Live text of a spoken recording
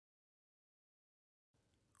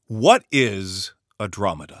What is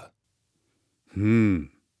Audramada?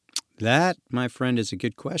 That, my friend, is a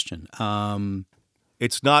good question.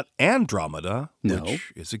 It's not Andromeda, No.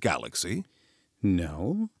 which is a galaxy.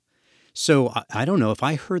 No. So I don't know if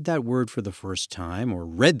I heard that word for the first time or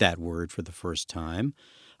read that word for the first time.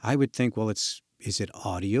 I would think, well, is it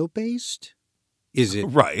audio-based? Is it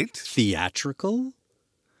Right. theatrical?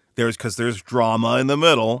 Because there's drama in the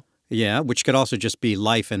middle. Yeah, which could also just be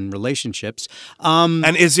life and relationships.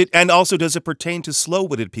 And also does it pertain to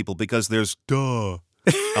slow-witted people because there's duh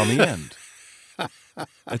on the end?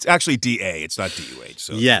 It's actually D-A, it's not D-U-H.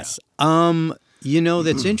 So, yes. Yeah.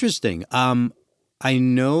 That's interesting. I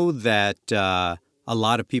know that a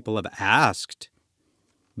lot of people have asked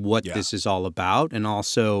what this is all about. And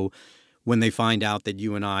also, when they find out that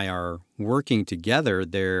you and I are working together,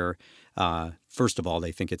 they're, first of all,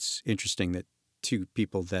 they think it's interesting that two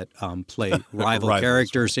people that play rival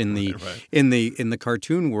characters in the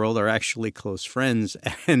cartoon world are actually close friends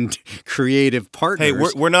and creative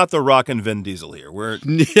partners. Hey, we're not the Rock and Vin Diesel here.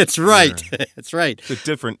 That's right. That's right. It's a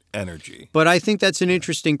different energy. But I think that's an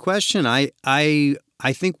interesting question. I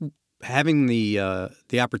think having the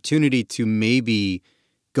opportunity to maybe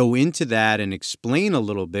go into that and explain a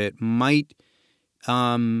little bit might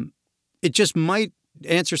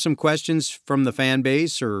answer some questions from the fan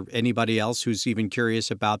base or anybody else who's even curious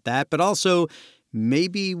about that. But also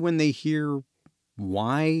maybe when they hear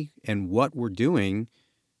why and what we're doing,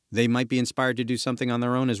 they might be inspired to do something on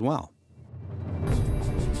their own as well.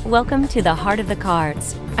 Welcome to the Heart of the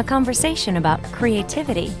Cards, a conversation about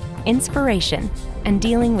creativity, inspiration, and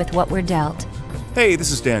dealing with what we're dealt. Hey, this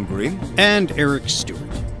is Dan Green. And Eric Stuart.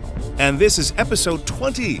 And this is episode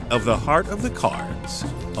 20 of The Heart of the Cards,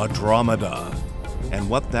 Audramada, and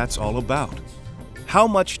what that's all about. How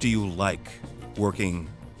much do you like working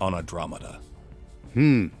on Audramada?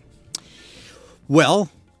 Well,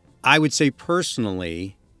 I would say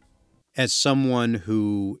personally, as someone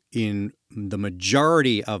who in the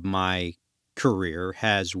majority of my career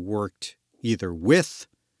has worked either with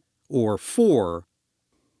or for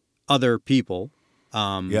other people.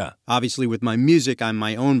 Obviously, with my music, I'm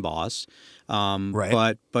my own boss.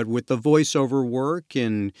 Right. But with the voiceover work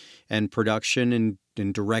and production and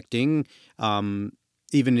directing,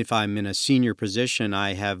 even if I'm in a senior position,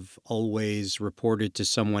 I have always reported to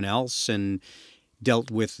someone else and dealt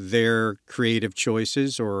with their creative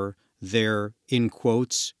choices or their, in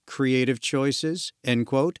quotes, creative choices, end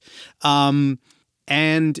quote. And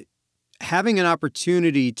having an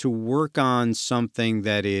opportunity to work on something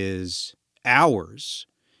that is ours,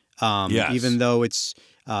 even though it's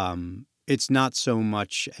not so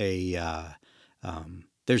much a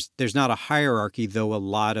there's not a hierarchy, though a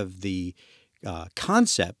lot of the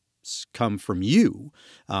concepts come from you,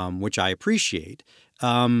 which I appreciate.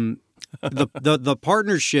 The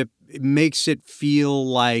partnership makes it feel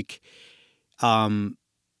like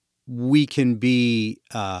we can be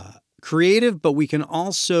creative, but we can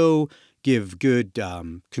also give good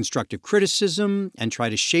constructive criticism and try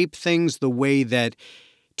to shape things the way that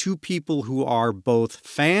two people who are both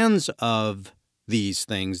fans of these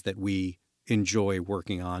things that we enjoy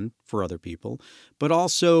working on for other people, but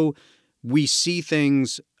also we see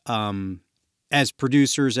things as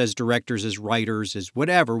producers, as directors, as writers, as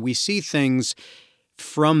whatever. We see things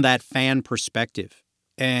from that fan perspective.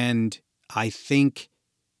 And I think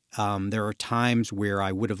there are times where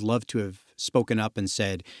I would have loved to have spoken up and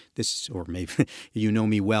said this, or maybe you know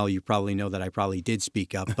me well, you probably know that I probably did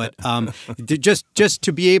speak up, but just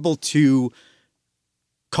to be able to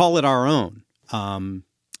call it our own.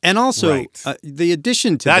 And also, the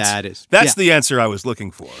addition to that is... That's the answer I was looking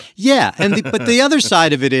for. Yeah, but the other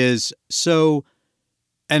side of it is,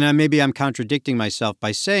 and maybe I'm contradicting myself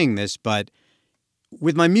by saying this, but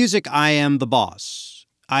with my music, I am the boss.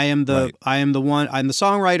 I am the one. I'm the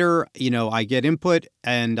songwriter. I get input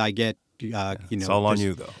and I get it's all on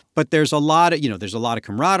you, though. But there's a lot of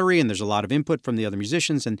camaraderie and there's a lot of input from the other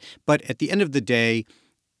musicians. But at the end of the day,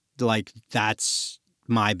 that's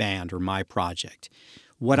my band or my project.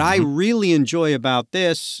 What I really enjoy about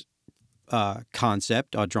this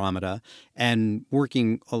concept, Audramada, and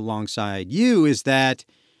working alongside you is that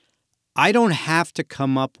I don't have to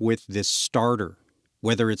come up with this starter,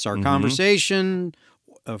 whether it's our conversation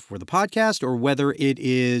for the podcast or whether it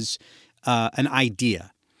is an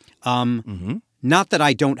idea. Not that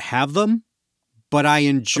I don't have them, but I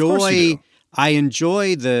enjoy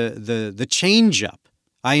the change up.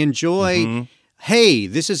 I enjoy, hey,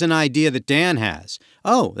 this is an idea that Dan has.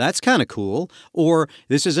 Oh, that's kind of cool. Or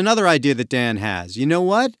this is another idea that Dan has. You know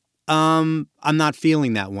what? I'm not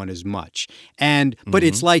feeling that one as much. But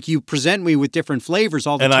it's like you present me with different flavors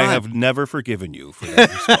all the time. And I have never forgiven you for that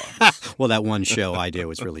response. Well, that one show idea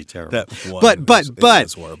was really terrible. That one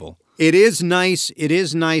was horrible. It is nice. It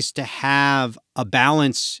is nice to have a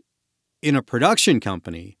balance in a production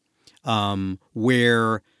company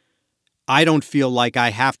where I don't feel like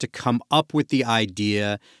I have to come up with the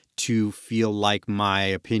idea to feel like my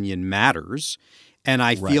opinion matters. And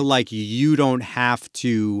I feel like you don't have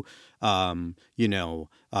to,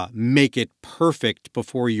 make it perfect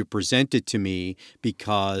before you present it to me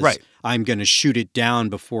because I'm going to shoot it down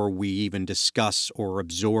before we even discuss or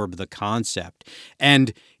absorb the concept.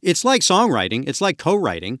 And it's like songwriting. It's like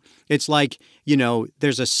co-writing. It's like,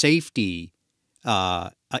 there's a safety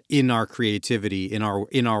in our creativity, in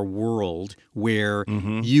our world where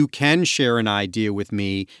you can share an idea with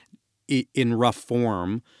me in rough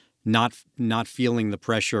form, not feeling the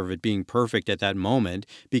pressure of it being perfect at that moment,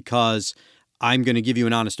 because I'm going to give you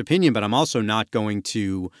an honest opinion, but I'm also not going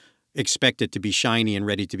to expect it to be shiny and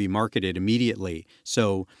ready to be marketed immediately.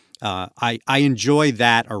 So I enjoy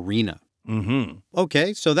that arena.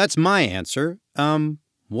 Okay, so that's my answer.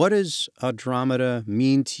 What does Audramada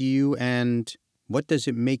mean to you, and what does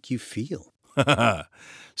it make you feel?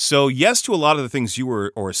 So yes to a lot of the things you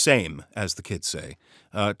were, or same, as the kids say,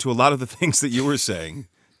 to a lot of the things that you were saying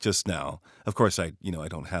just now. Of course, I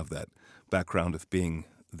don't have that background of being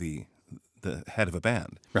the head of a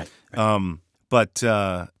band. Right. But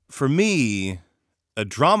for me,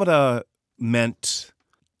 Audramada meant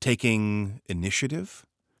taking initiative,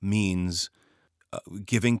 means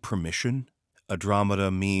giving permission.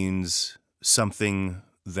 Audramada means something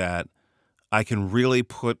that I can really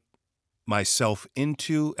put myself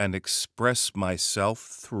into and express myself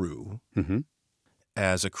through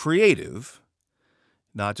as a creative,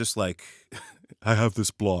 not just like, I have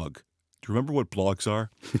this blog. Do you remember what blogs are?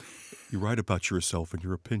 You write about yourself and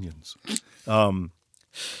your opinions. Not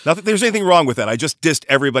that there's anything wrong with that. I just dissed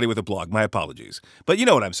everybody with a blog. My apologies. But you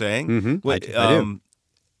know what I'm saying. I do.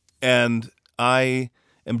 And I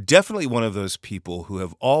am definitely one of those people who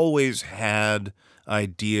have always had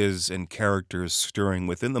ideas and characters stirring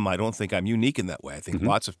within them. I don't think I'm unique in that way. I think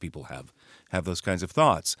lots of people have those kinds of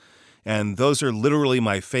thoughts. And those are literally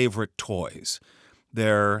my favorite toys.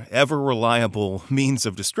 They're ever-reliable means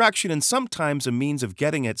of distraction and sometimes a means of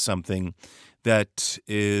getting at something that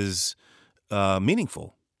is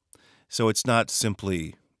meaningful. So it's not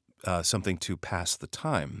simply something to pass the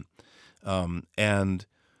time. And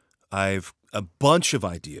I've a bunch of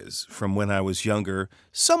ideas from when I was younger,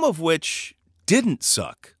 some of which didn't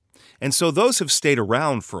suck. And so those have stayed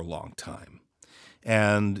around for a long time.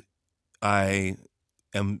 And I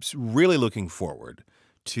am really looking forward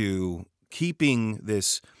to keeping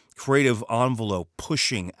this creative envelope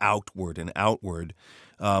pushing outward and outward.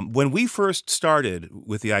 When we first started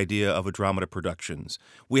with the idea of Audramada Productions,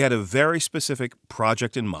 we had a very specific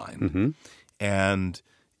project in mind. And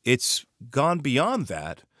it's gone beyond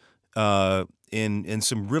that in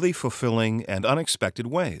some really fulfilling and unexpected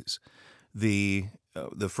ways. The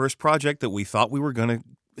first project that we thought we were going to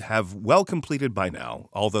have well completed by now,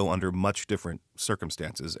 although under much different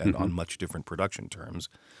circumstances and on much different production terms,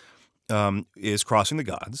 is Crossing the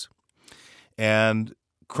Gods. And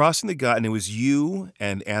Crossing the Gods, and it was you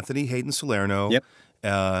and Anthony Hayden Salerno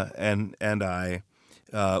and I.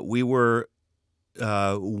 We were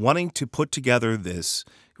wanting to put together this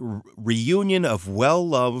reunion of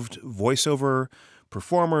well-loved voiceover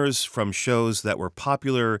performers from shows that were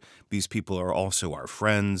popular. These people are also our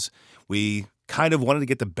friends. We kind of wanted to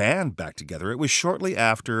get the band back together. It was shortly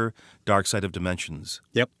after Dark Side of Dimensions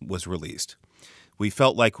was released. We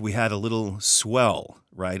felt like we had a little swell,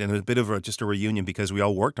 right, and a bit of just a reunion because we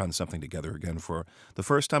all worked on something together again for the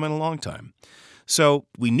first time in a long time. So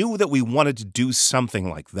we knew that we wanted to do something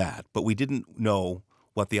like that, but we didn't know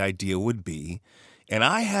what the idea would be. And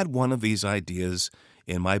I had one of these ideas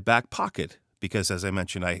in my back pocket because, as I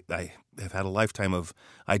mentioned, I have had a lifetime of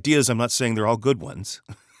ideas. I'm not saying they're all good ones,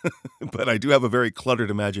 but I do have a very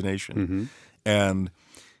cluttered imagination. And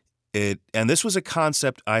this was a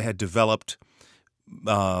concept I had developed,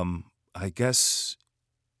 I guess,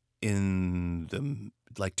 in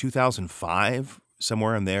like 2005,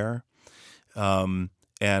 somewhere in there.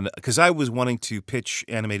 And because I was wanting to pitch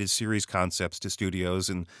animated series concepts to studios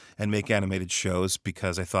and make animated shows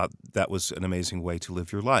because I thought that was an amazing way to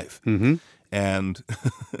live your life. And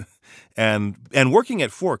and working at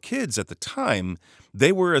 4Kids at the time,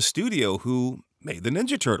 they were a studio who made the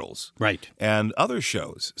Ninja Turtles, and other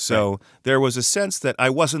shows. So there was a sense that I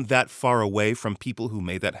wasn't that far away from people who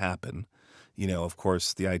made that happen. Of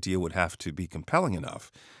course, the idea would have to be compelling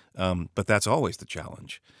enough, but that's always the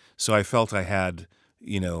challenge. So I felt I had,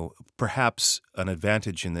 perhaps an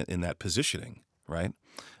advantage in that positioning, right?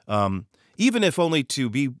 Even if only to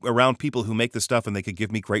be around people who make the stuff and they could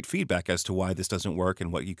give me great feedback as to why this doesn't work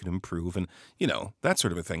and what you can improve and, that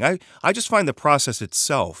sort of a thing. I just find the process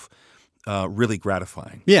itself really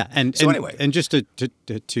gratifying. Yeah, Anyway. And just to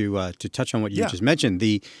touch on what you just mentioned,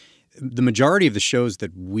 the majority of the shows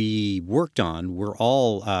that we worked on were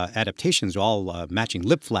all adaptations, all matching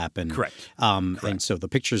lip flap. Correct. And so the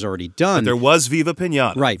picture's already done. But there was Viva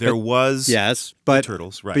Piñata. Right. There was but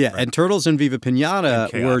Turtles. Right. But yeah, right. and Turtles and Viva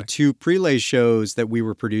Piñata And were two prelay shows that we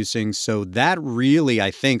were producing. So that really,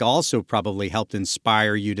 I think, also probably helped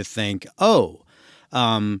inspire you to think,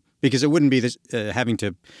 because it wouldn't be this having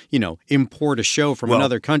to, import a show from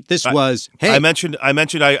another country. This was, hey. I mentioned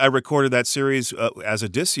I recorded that series as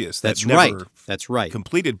Odysseus. That's never right.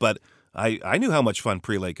 Completed, but I knew how much fun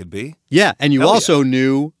prelay could be. Yeah, and you also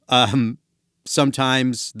knew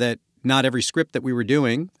sometimes that not every script that we were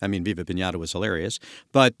doing, I mean, Viva Piñata was hilarious,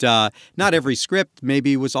 but not every script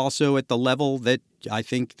maybe was also at the level that I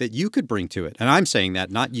think that you could bring to it. And I'm saying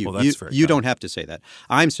that, not you. Well, that's you don't have to say that.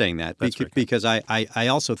 I'm saying that because I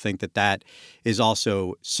also think that is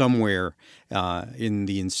also somewhere in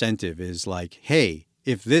the incentive is like, hey,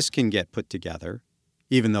 if this can get put together,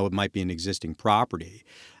 even though it might be an existing property,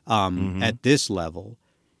 at this level,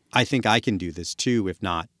 I think I can do this too, if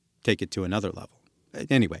not take it to another level.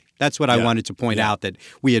 Anyway, that's what I wanted to point out, that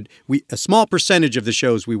a small percentage of the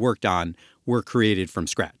shows we worked on were created from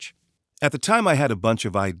scratch. At the time, I had a bunch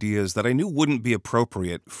of ideas that I knew wouldn't be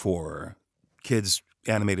appropriate for kids'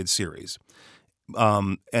 animated series.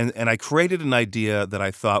 And I created an idea that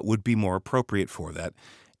I thought would be more appropriate for that.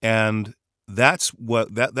 And that's what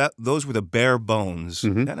those were the bare bones,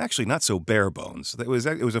 and actually not so bare bones. It was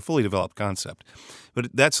a fully developed concept.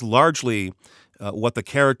 But that's largely what the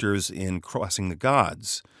characters in Crossing the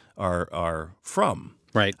Gods are from.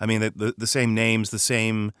 Right. I mean, the same names, the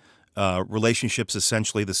same relationships,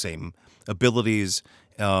 essentially the same abilities.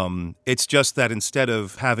 It's just that instead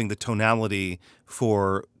of having the tonality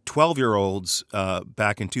for 12-year-olds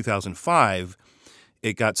back in 2005,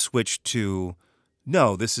 it got switched to,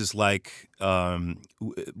 no, this is like,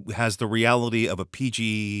 has the reality of a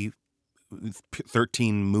PG-13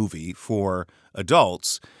 movie for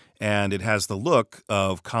adults. And it has the look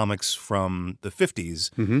of comics from the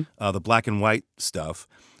 50s, the black and white stuff,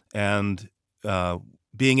 and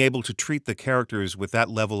being able to treat the characters with that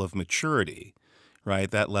level of maturity,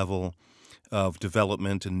 right? That level of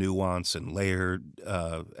development and nuance and layered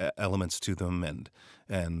elements to them,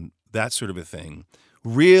 and that sort of a thing,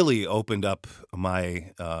 really opened up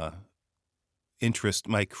my interest,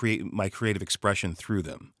 my creative expression through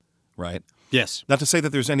them, right? Yes. Not to say that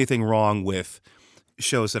there's anything wrong with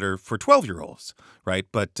shows that are for 12-year-olds, right?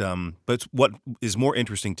 But what is more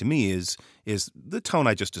interesting to me is the tone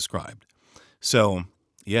I just described. So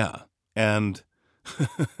yeah, and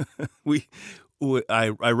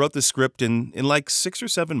I wrote the script in like 6 or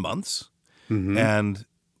 7 months, and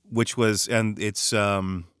it's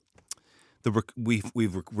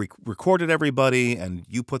we've recorded everybody, and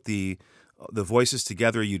you put the voices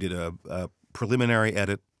together. You did a preliminary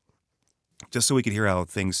edit, just so we could hear how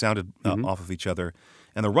things sounded off of each other.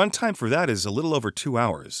 And the runtime for that is a little over 2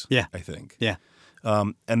 hours, I think. Yeah.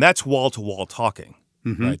 And that's wall-to-wall talking,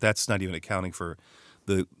 right? That's not even accounting for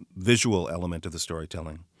the visual element of the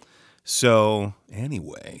storytelling. So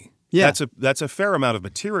anyway, that's a fair amount of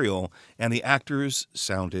material, and the actors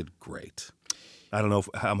sounded great. I don't know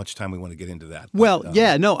how much time we want to get into that. Well,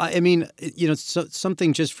 I mean,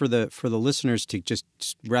 something just for the listeners to just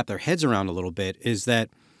wrap their heads around a little bit is that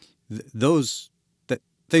those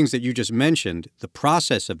things that you just mentioned, the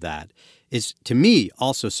process of that is, to me,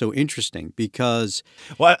 also so interesting because...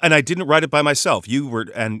 Well, and I didn't write it by myself. You were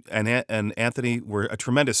and Anthony were a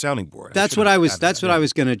tremendous sounding board. That's what I was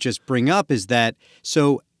going to just bring up, is that,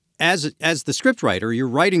 so as the scriptwriter, you're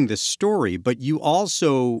writing the story, but you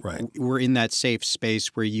also were in that safe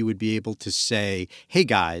space where you would be able to say, hey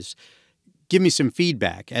guys, give me some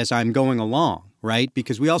feedback as I'm going along. Right?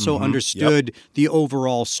 Because we also understood the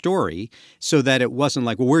overall story, so that it wasn't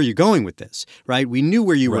like, well, where are you going with this? Right? We knew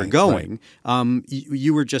where you were going.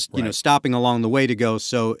 You were just, stopping along the way to go,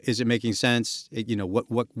 so is it making sense?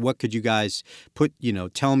 What could you guys put,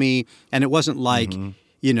 tell me? And it wasn't like,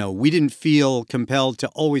 we didn't feel compelled to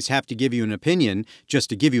always have to give you an opinion just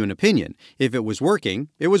to give you an opinion. If it was working,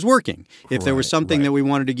 it was working. If there was something that we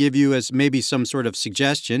wanted to give you as maybe some sort of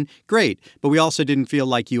suggestion, great. But we also didn't feel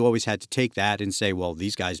like you always had to take that and say, well,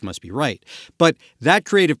 these guys must be right. But that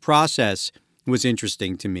creative process was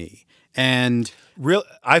interesting to me. And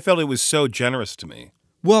I felt it was so generous to me.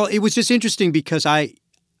 Well, it was just interesting because I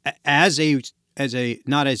as a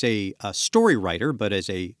not as a story writer, but as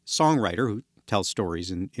a songwriter who tells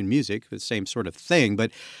stories in music, the same sort of thing.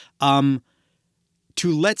 But to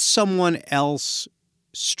let someone else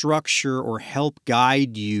structure or help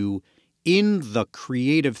guide you in the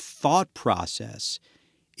creative thought process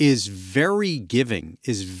is very giving,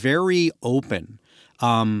 is very open.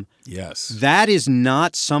 Yes. That is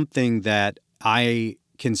not something that I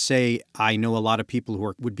can say I know a lot of people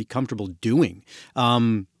who would be comfortable doing.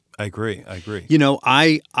 I agree. You know,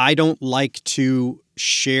 I don't like to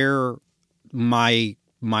share my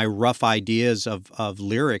rough ideas of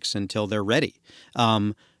lyrics until they're ready.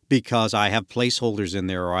 Because I have placeholders in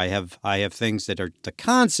there, or I have things that are the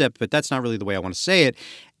concept, but that's not really the way I want to say it.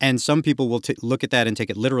 And some people will look at that and take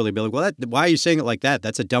it literally, be like, well, why are you saying it like that?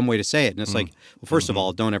 That's a dumb way to say it. And it's like, well, first of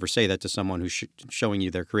all, don't ever say that to someone who's showing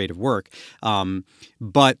you their creative work.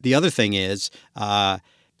 But the other thing is,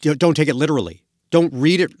 don't take it literally. Don't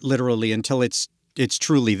read it literally until it's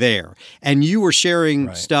truly there. And you were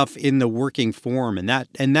sharing stuff in the working form, and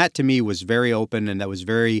that to me was very open, and that was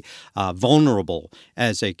very vulnerable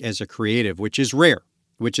as a creative, which is rare,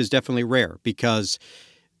 which is definitely rare, because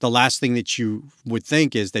the last thing that you would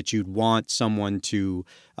think is that you'd want someone to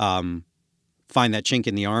find that chink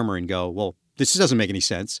in the armor and go, well, this doesn't make any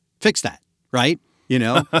sense. Fix that, right? You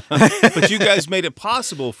know? But you guys made it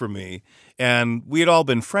possible for me, and we had all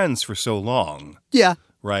been friends for so long. Yeah.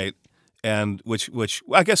 Right? And which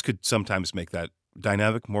I guess could sometimes make that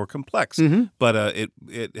dynamic more complex, but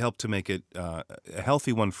it helped to make it a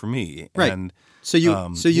healthy one for me. Right. And so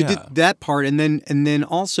you did that part, and then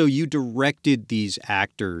also you directed these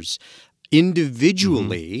actors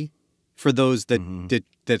individually. For those that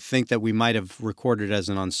think that we might have recorded as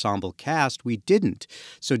an ensemble cast, we didn't.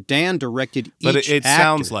 So Dan directed each actor. But it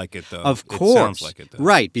sounds like it, though. Of course. It sounds like it, though.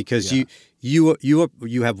 Right, because you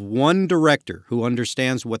have one director who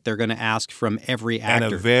understands what they're going to ask from every actor.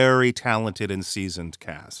 And a very talented and seasoned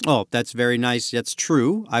cast. Oh, that's very nice. That's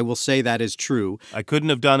true. I will say that is true. I couldn't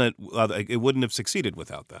have done it. It wouldn't have succeeded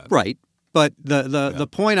without that. Right. But the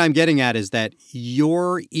point I'm getting at is that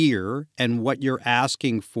your ear and what you're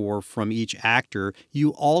asking for from each actor,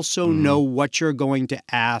 you also know what you're going to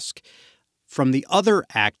ask from the other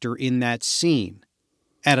actor in that scene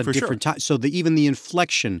at a different time. So even the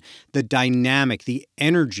inflection, the dynamic, the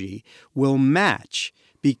energy will match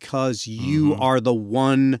because you are the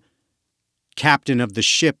one captain of the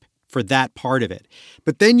ship for that part of it.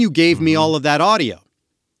 But then you gave me all of that audio.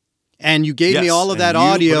 And you gave me all of that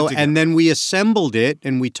audio, and then we assembled it,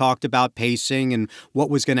 and we talked about pacing and what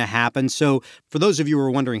was going to happen. So for those of you who are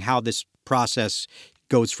wondering how this process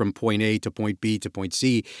goes from point A to point B to point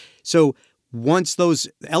C, so once those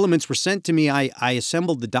elements were sent to me, I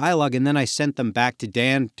assembled the dialogue, and then I sent them back to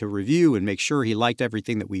Dan to review and make sure he liked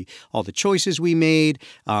everything that all the choices we made.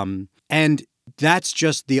 And that's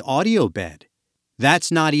just the audio bed.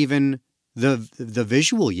 That's not even the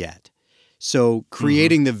visual yet. So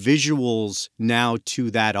creating the visuals now to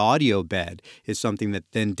that audio bed is something that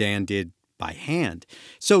then Dan did by hand.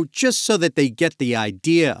 So just so that they get the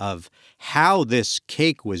idea of how this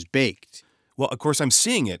cake was baked. Well, of course, I'm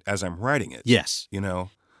seeing it as I'm writing it. Yes. You know,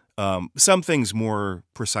 some things more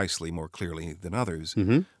precisely, more clearly than others.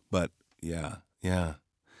 But yeah.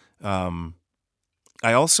 I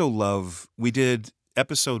also love, we did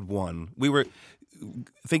episode 1. We were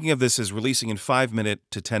thinking of this as releasing in 5-minute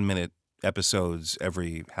to 10-minute episodes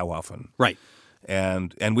every how often. Right.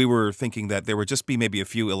 And we were thinking that there would just be maybe a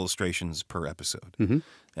few illustrations per episode.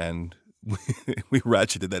 And we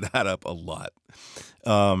ratcheted that up a lot.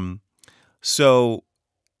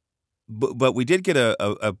 But we did get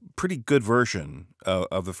a pretty good version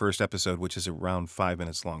of the first episode, which is around 5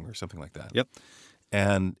 minutes long or something like that. Yep.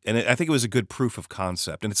 And I think it was a good proof of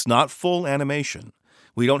concept. And it's not full animation.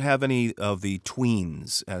 We don't have any of the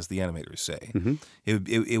tweens, as the animators say.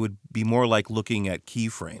 It would be more like looking at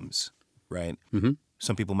keyframes, right?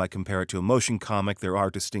 Some people might compare it to a motion comic. There are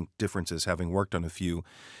distinct differences, having worked on a few.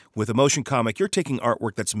 With a motion comic, you're taking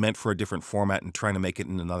artwork that's meant for a different format and trying to make it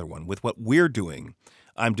in another one. With what we're doing,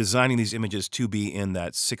 I'm designing these images to be in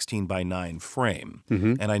that 16 by 9 frame.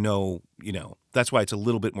 And I know, that's why it's a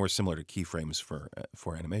little bit more similar to keyframes for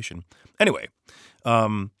animation. Anyway,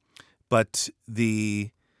 but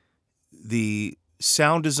the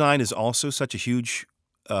sound design is also such a huge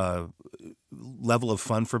level of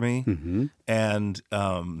fun for me, and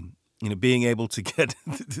being able to get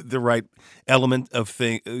the right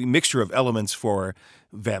mixture of elements for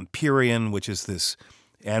Vampirian, which is this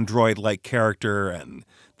android-like character, and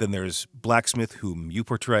Then there's Blacksmith, whom you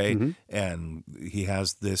portray, and he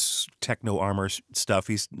has this techno armor stuff.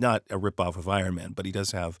 He's not a ripoff of Iron Man, but he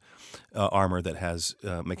does have armor that has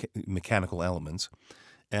mechanical elements.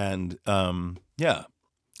 And yeah,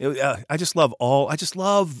 I just love all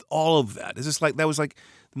of that. It's just like that was like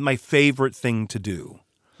my favorite thing to do.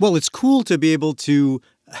 Well, it's cool to be able to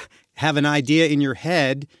have an idea in your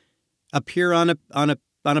head appear on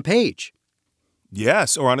a page.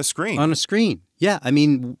 Yes, or on a screen. On a screen. Yeah, I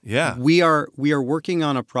mean, yeah. we are working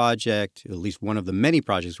on a project, at least one of the many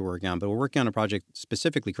projects we're working on, but we're working on a project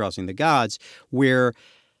specifically Crossing the Gods, where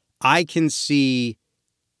I can see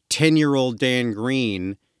 10-year-old Dan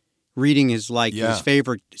Green reading his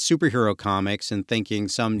favorite superhero comics and thinking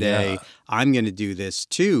someday I'm going to do this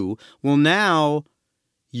too. Well, now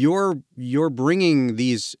you're bringing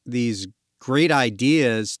these great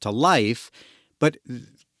ideas to life, but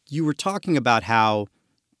you were talking about how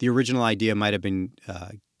the original idea might have been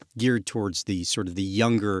geared towards the sort of the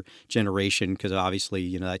younger generation, because obviously,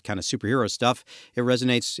 you know, that kind of superhero stuff, it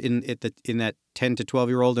resonates in that 10 to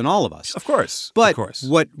 12-year-old in all of us. Of course. But of course.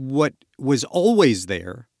 what was always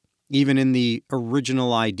there, even in the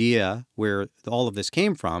original idea where all of this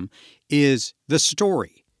came from, is the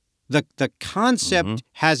story. The concept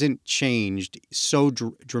hasn't changed so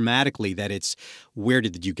dramatically that it's, where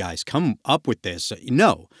did you guys come up with this?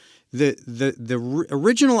 No. The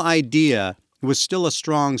original idea was still a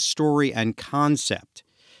strong story and concept.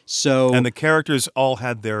 So, and the characters all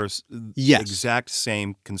had their exact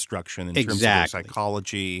same construction in terms of their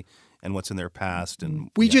psychology and what's in their past.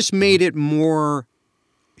 And we just made it more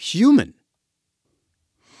human.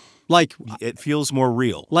 Like, it feels more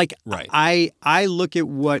real. Like, right. I look at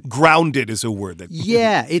what... Grounded is a word that...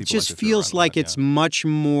 Yeah, it just feels like it's much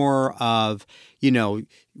more of, you know,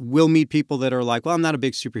 we'll meet people that are like, well, I'm not a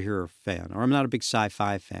big superhero fan, or I'm not a big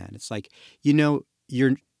sci-fi fan. It's like, you know,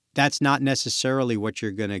 that's not necessarily what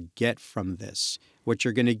you're going to get from this. What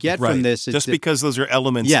you're going to get from this is... Just because those are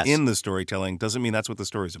elements in the storytelling doesn't mean that's what the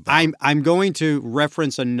story's about. I'm going to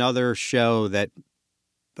reference another show that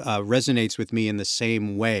resonates with me in the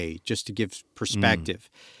same way, just to give perspective.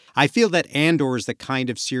 I feel that Andor is the kind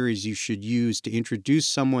of series you should use to introduce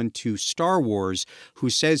someone to Star Wars who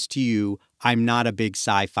says to you, I'm not a big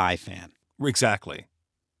sci-fi fan. Exactly.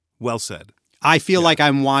 Well said. I feel like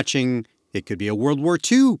I'm watching, it could be a World War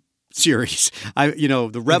II series.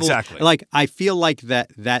 The Rebels. Exactly. Like, I feel like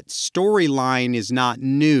that storyline is not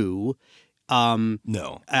new.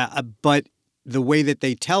 No. But the way that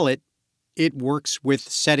they tell it, it works with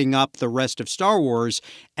setting up the rest of Star Wars.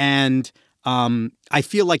 And I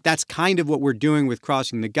feel like that's kind of what we're doing with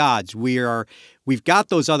Crossing the Gods. We've got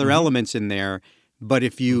those other elements in there, but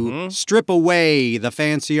if you strip away the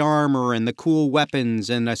fancy armor and the cool weapons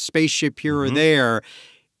and a spaceship here or there,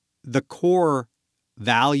 the core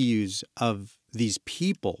values of these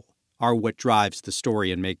people are what drives the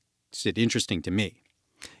story and makes it interesting to me.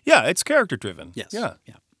 Yeah, it's character driven. Yes.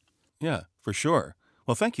 Yeah, for sure.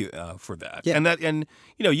 Well, thank you for that. Yeah. And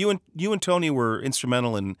you know, you and Tony were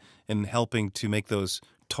instrumental in helping to make those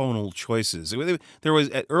tonal choices. There was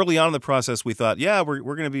early on in the process, we thought, we're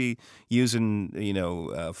going to be using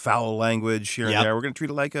foul language here and there. We're going to treat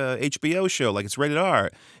it like a HBO show, like it's rated R.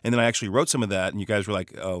 And then I actually wrote some of that, and you guys were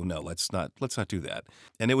like, oh no, let's not do that.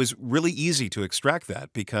 And it was really easy to extract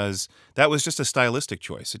that because that was just a stylistic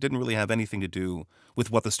choice. It didn't really have anything to do with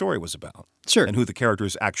what the story was about, sure, and who the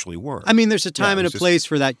characters actually were. I mean, there's a time and a place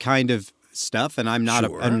for that kind of stuff, and I'm not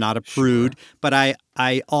a prude, but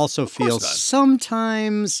I also feel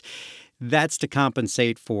sometimes that's to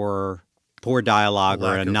compensate for poor dialogue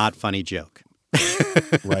or a not funny joke.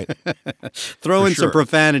 Right. Throw in some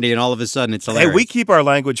profanity, and all of a sudden it's hilarious. Hey, we keep our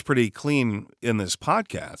language pretty clean in this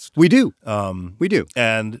podcast. We do. We do.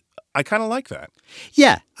 And I kind of like that.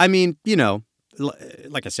 Yeah. I mean,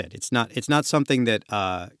 like I said, it's not something that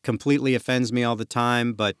whipped offends me all the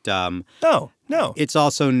time, but no, it's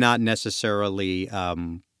also not necessarily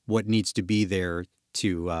what needs to be there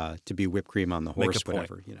to be whipped cream on the horse,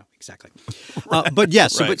 whatever, exactly. But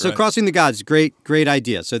yes, so Crossing the Gods, great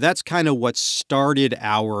idea. So that's kind of what started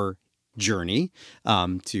our journey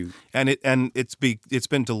and it's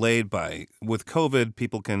been delayed with COVID.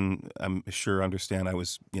 People can, I'm sure, understand. I'm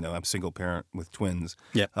a single parent with twins.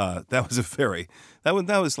 Yeah, that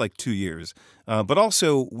was like 2 years. But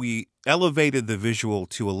also we elevated the visual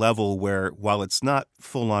to a level where, while it's not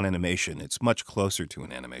full-on animation, it's much closer to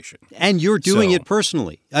an animation. And you're doing it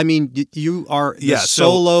personally. I mean, you are the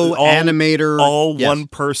solo animator. All one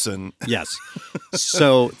person. Yes.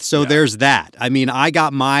 So there's that. I mean, I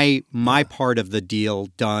got my part of the deal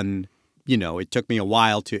done, it took me a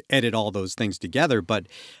while to edit all those things together. But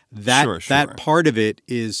that Sure. that part of it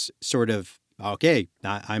is sort of, okay,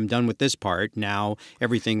 I'm done with this part. Now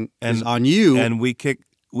everything is on you. And we kick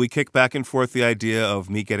back and forth the idea of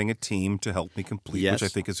me getting a team to help me complete, Yes. which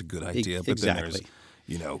I think is a good idea. But Exactly.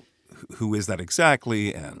 then there's, who is that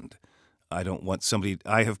exactly? And I don't want somebody.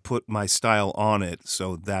 I have put my style on it,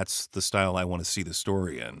 so that's the style I want to see the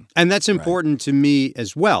story in. And that's important to me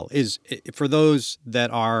as well, is for those that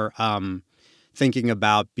are thinking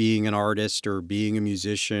about being an artist or being a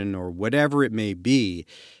musician or whatever it may be,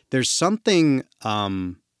 there's something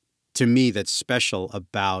to me that's special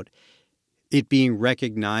about it being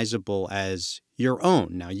recognizable as your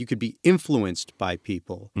own. Now, you could be influenced by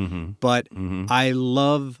people, but I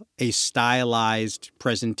love a stylized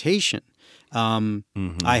presentation.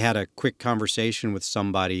 I had a quick conversation with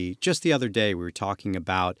somebody just the other day. We were talking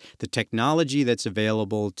about the technology that's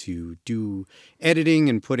available to do editing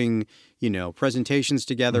and putting, presentations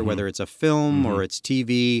together, whether it's a film or it's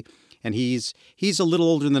TV. And he's a little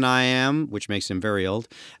older than I am, which makes him very old.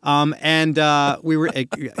 He's a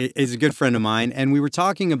good friend of mine, and we were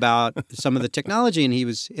talking about some of the technology, and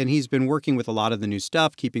he's been working with a lot of the new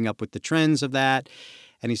stuff, keeping up with the trends of that.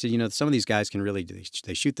 And he said, some of these guys can really,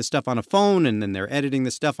 they shoot the stuff on a phone and then they're editing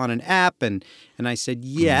the stuff on an app. And I said,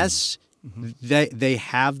 yes, they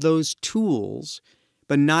have those tools,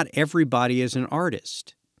 but not everybody is an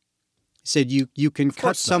artist. He said, you can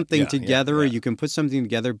cut something together or you can put something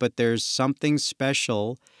together, but there's something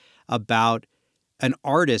special about an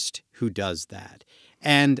artist who does that.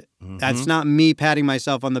 And that's not me patting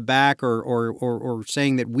myself on the back or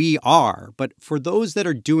saying that we are, but for those that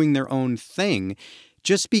are doing their own thing,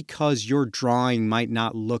 just because your drawing might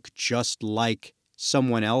not look just like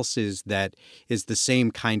someone else's that is the same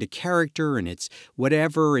kind of character and it's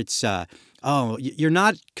whatever, it's you're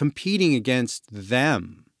not competing against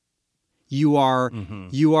them. You are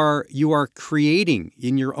creating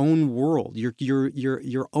in your own world.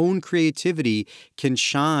 Your own creativity can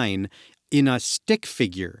shine in a stick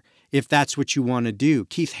figure, if that's what you want to do.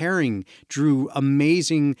 Keith Haring drew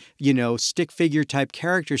amazing, stick figure type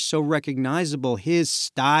characters, so recognizable, his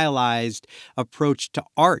stylized approach to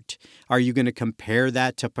art. Are you going to compare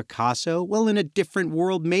that to Picasso? Well, in a different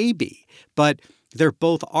world, maybe, but they're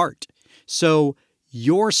both art. So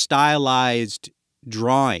your stylized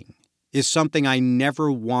drawing is something I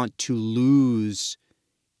never want to lose,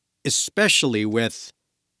 especially with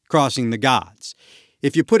Crossing the Gods.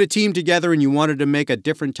 If you put a team together and you wanted to make a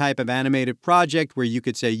different type of animated project where you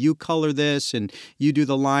could say, you color this and you do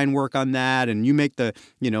the line work on that and you make the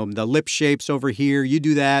lip shapes over here, you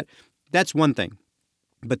do that, that's one thing.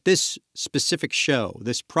 But this specific show,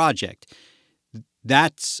 this project,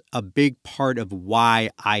 that's a big part of why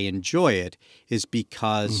I enjoy it, is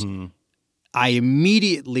because I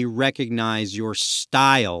immediately recognize your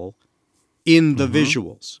style in the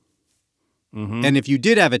visuals. And if you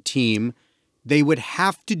did have a team, they would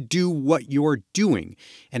have to do what you're doing,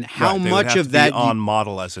 and how much of that on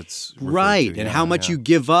model as it's right, and how much you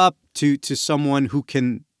give up to someone who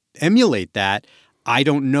can emulate that. I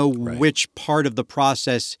don't know which part of the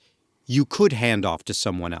process you could hand off to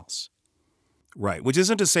someone else. Right, which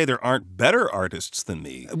isn't to say there aren't better artists than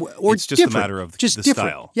me. Or it's just a matter of the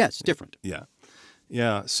style. Yes, different.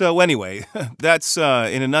 Yeah. So anyway, that's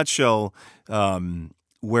in a nutshell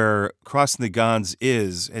where Crossing the Gods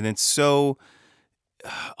is, and it's so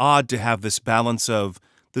odd to have this balance of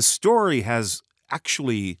the story has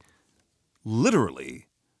actually literally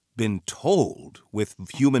been told with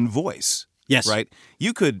human voice. Yes. Right?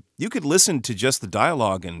 You could listen to just the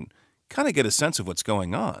dialogue and kind of get a sense of what's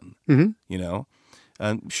going on.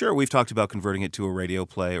 Sure, we've talked about converting it to a radio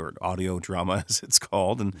play or an audio drama, as it's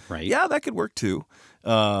called, and yeah, that could work too.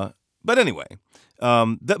 But anyway,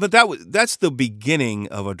 that's the beginning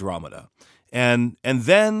of Audramada, and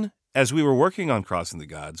then as we were working on Crossing the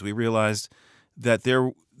Gods, we realized that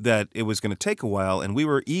it was going to take a while, and we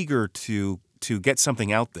were eager to get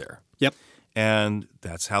something out there. Yep, and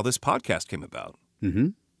that's how this podcast came about.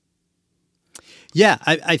 Yeah,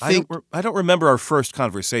 I think I don't remember our first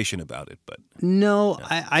conversation about it, but no,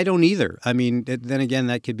 I don't either. I mean, then again,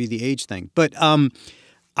 that could be the age thing. But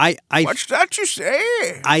what's that you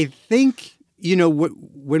say? I think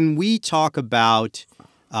when we talk about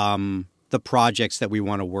the projects that we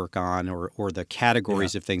want to work on or the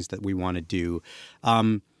categories of things that we want to do,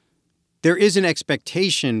 there is an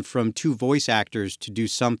expectation from two voice actors to do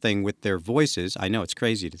something with their voices. I know it's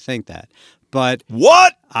crazy to think that. But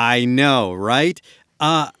what? I know, right?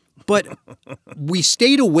 But we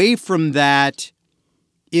stayed away from that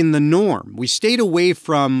in the norm. We stayed away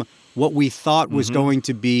from what we thought was going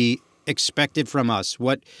to be expected from us.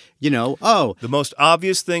 What, oh. The most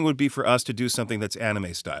obvious thing would be for us to do something that's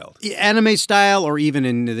anime styled. Anime style, or even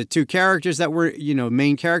in the two characters that we're,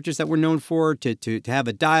 main characters that we're known for, to have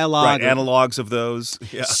a dialogue. Right, analogs of those.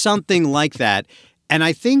 Yeah. Something like that. And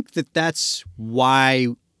I think that that's why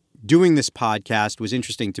doing this podcast was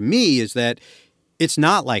interesting to me, is that it's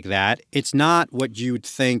not like that. It's not what you would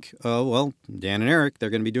think, oh, well, Dan and Eric,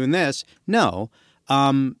 they're going to be doing this. No.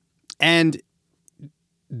 And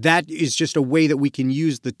that is just a way that we can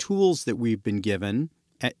use the tools that we've been given,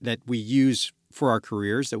 that we use for our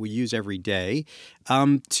careers, that we use every day,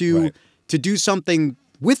 to do something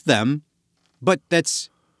with them, but that's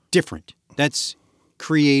different. That's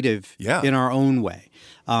creative in our own way.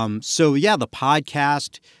 The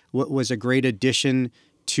podcast was a great addition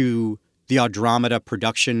to the Audramada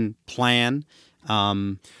production plan.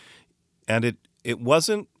 And it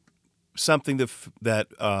wasn't something that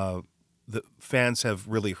the fans have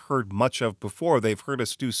really heard much of before. They've heard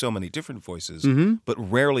us do so many different voices, but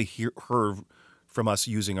rarely heard from us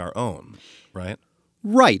using our own, right?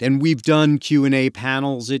 Right, and we've done Q&A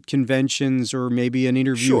panels at conventions, or maybe an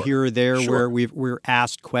interview here or there where we're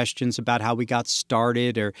asked questions about how we got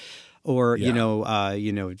started, or what's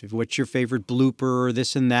your favorite blooper, or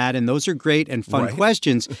this and that, and those are great and fun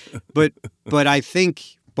questions. But I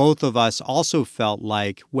think both of us also felt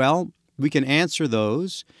like, well, we can answer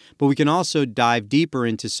those, but we can also dive deeper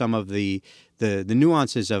into some of the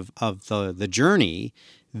nuances of the journey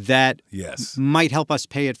that might help us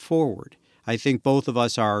pay it forward. I think both of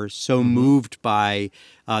us are so moved by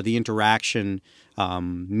the interaction,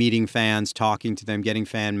 meeting fans, talking to them, getting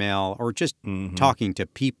fan mail, or just talking to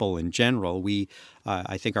people in general. We,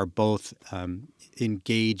 I think, are both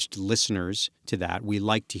engaged listeners to that. We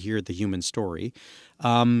like to hear the human story.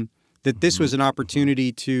 That this was an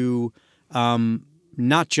opportunity to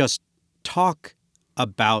not just talk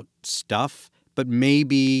about stuff, but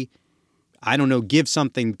maybe, I don't know, give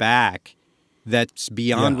something back that's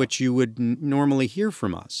beyond what you would normally hear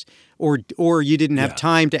from us. Or you didn't have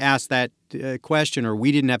time to ask that question, or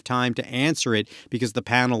we didn't have time to answer it because the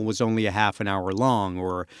panel was only a half an hour long,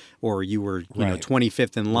 or you were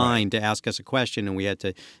 25th in line to ask us a question and we had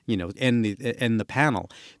to end the panel.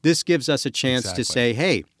 This gives us a chance to say,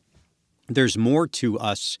 hey, there's more to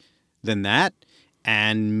us than that,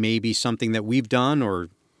 and maybe something that we've done or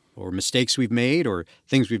mistakes we've made or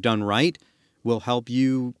things we've done right will help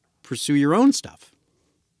you pursue your own stuff.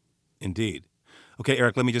 Indeed. Okay,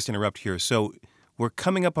 Eric, let me just interrupt here. So we're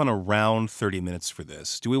coming up on around 30 minutes for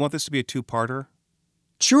this. Do we want this to be a two-parter?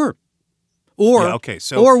 Sure.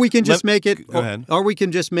 Or we can just make it. Go ahead. Or we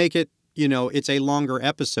can just make it. It's a longer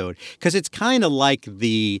episode, because it's kind of like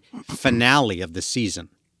the finale of the season.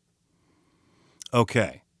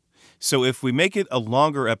 Okay. So if we make it a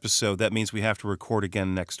longer episode, that means we have to record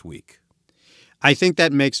again next week. I think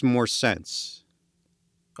that makes more sense.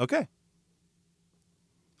 Okay.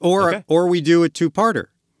 Or we do a two-parter.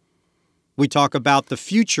 We talk about the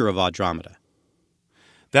future of Audramada.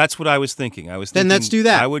 That's what I was thinking. Then let's do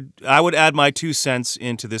that. I would add my 2 cents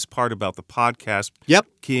into this part about the podcast. Yep.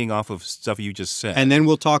 Keying off of stuff you just said. And then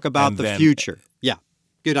we'll talk about the future. Yeah.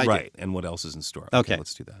 Good idea. Right. And what else is in store. Okay.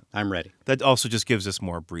 Let's do that. I'm ready. That also just gives us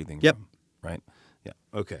more breathing room. Right? Yeah.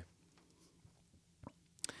 Okay.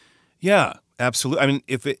 Yeah, absolutely. I mean,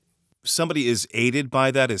 if somebody is aided by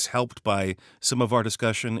that, is helped by some of our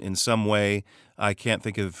discussion in some way, I can't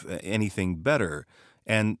think of anything better.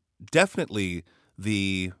 And definitely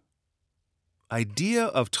the idea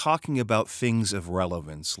of talking about things of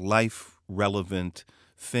relevance, life-relevant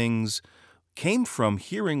things, came from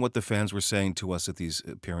hearing what the fans were saying to us at these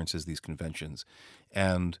appearances, these conventions.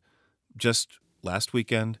 And just last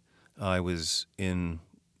weekend, I was in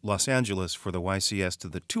Los Angeles for the YCS, to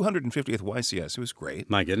the 250th YCS. It was great.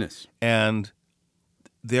 My goodness. And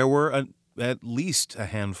there were at least a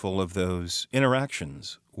handful of those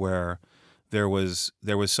interactions where there was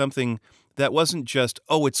something that wasn't just,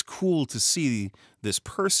 oh, it's cool to see this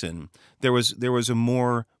person. There was a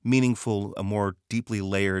more meaningful, a more deeply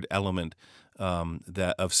layered element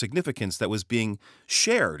that of significance that was being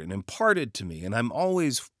shared and imparted to me. And I'm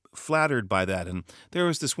always flattered by that. And there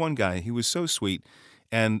was this one guy, he was so sweet.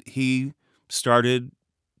 And he started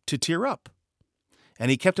to tear up,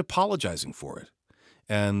 and he kept apologizing for it.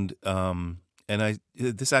 And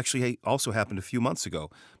this actually also happened a few months ago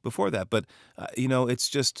before that. But it's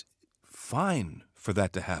just fine for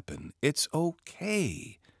that to happen. It's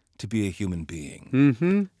okay to be a human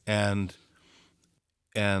being, and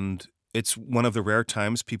it's one of the rare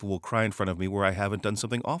times people will cry in front of me where I haven't done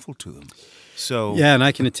something awful to them. So yeah, and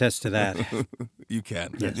I can attest to that. You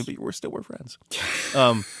can. Yes. But we're friends.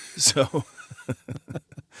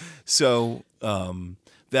 So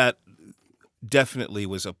that definitely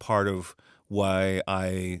was a part of why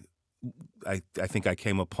I think I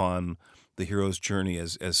came upon the hero's journey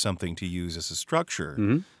as something to use as a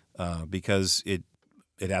structure, because it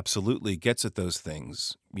absolutely gets at those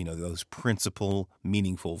things, those principal,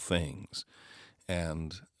 meaningful things,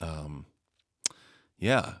 and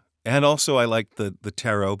yeah. And also I like the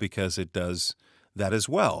tarot because it does that as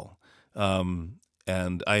well.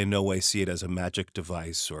 And I in no way see it as a magic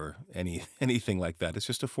device or anything like that. It's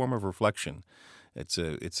just a form of reflection. It's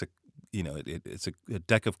a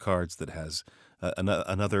deck of cards that has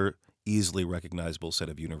another easily recognizable set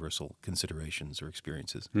of universal considerations or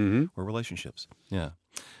experiences or relationships. Yeah.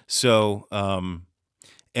 So,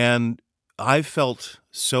 and I've felt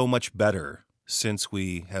so much better since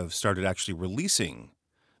we have started actually releasing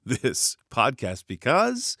this podcast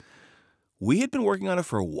because we had been working on it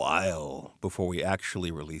for a while before we actually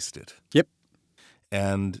released it. Yep.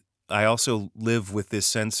 And I also live with this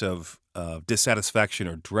sense of dissatisfaction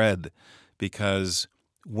or dread because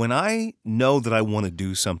when I know that I want to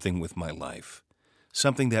do something with my life,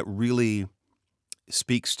 something that really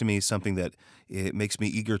speaks to me, something that it makes me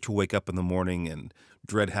eager to wake up in the morning and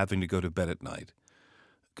dread having to go to bed at night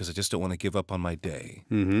because I just don't want to give up on my day.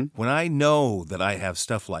 When I know that I have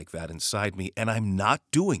stuff like that inside me and I'm not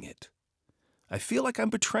doing it, I feel like I'm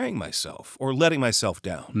betraying myself or letting myself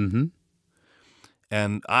down.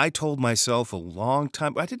 And I told myself a long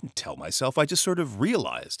time, I didn't tell myself, I just sort of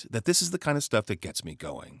realized that this is the kind of stuff that gets me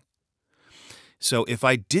going. So if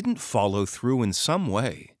I didn't follow through in some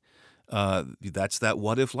way, that's that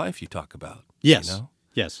what if life you talk about. Yes.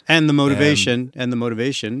 Yes. And the motivation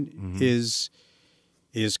is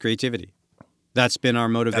creativity. That's been our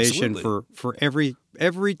motivation for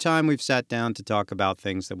every time we've sat down to talk about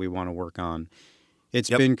things that we want to work on. It's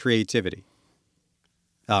been creativity.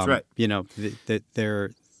 That's right. That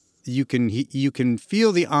there, you can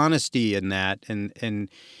feel the honesty in that, and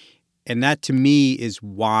that to me is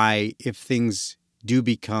why if things do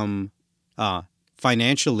become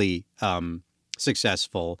financially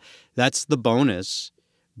successful, that's the bonus,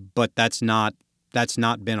 but that's not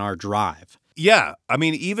been our drive. Yeah, I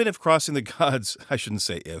mean, even if Crossing the Gods, I shouldn't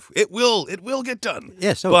say if, it will get done.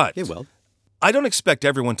 Yes, but it will. I don't expect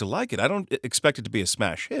everyone to like it. I don't expect it to be a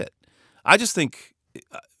smash hit. I just think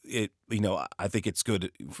I think it's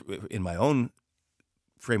good in my own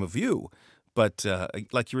frame of view. But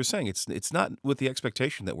like you were saying, it's not with the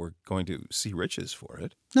expectation that we're going to see riches for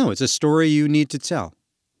it. No, it's a story you need to tell.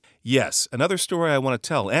 Yes, another story I want to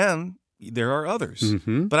tell, and there are others.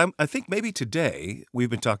 But I think maybe today, we've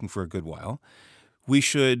been talking for a good while, we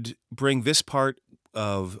should bring this part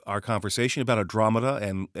of our conversation about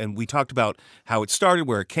Audramada, and we talked about how it started,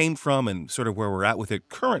 where it came from, and sort of where we're at with it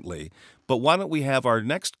currently. But why don't we have our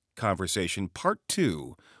next conversation, part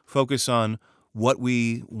 2, focus on what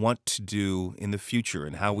we want to do in the future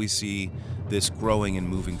and how we see this growing and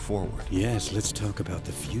moving forward. Yes, let's talk about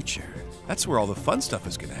the future. That's where all the fun stuff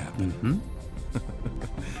is going to happen.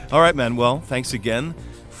 All right, man. Well, thanks again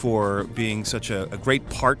for being such a great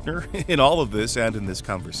partner in all of this and in this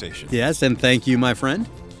conversation. Yes, and thank you, my friend.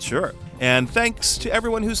 Sure. And thanks to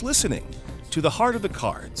everyone who's listening to The Heart of the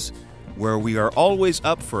Cards, where we are always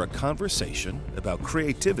up for a conversation about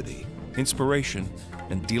creativity, inspiration,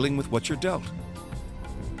 and dealing with what you're dealt.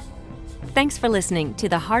 Thanks for listening to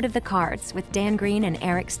The Heart of the Cards with Dan Green and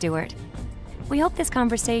Eric Stuart. We hope this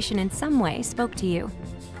conversation in some way spoke to you.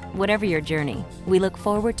 Whatever your journey, we look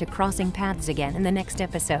forward to crossing paths again in the next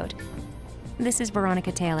episode. This is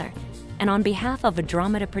Veronica Taylor, and on behalf of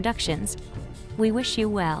Audramada Productions, we wish you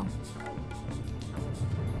well.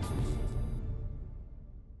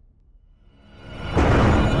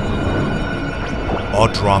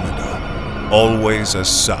 Audramada, always a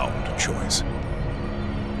sound choice.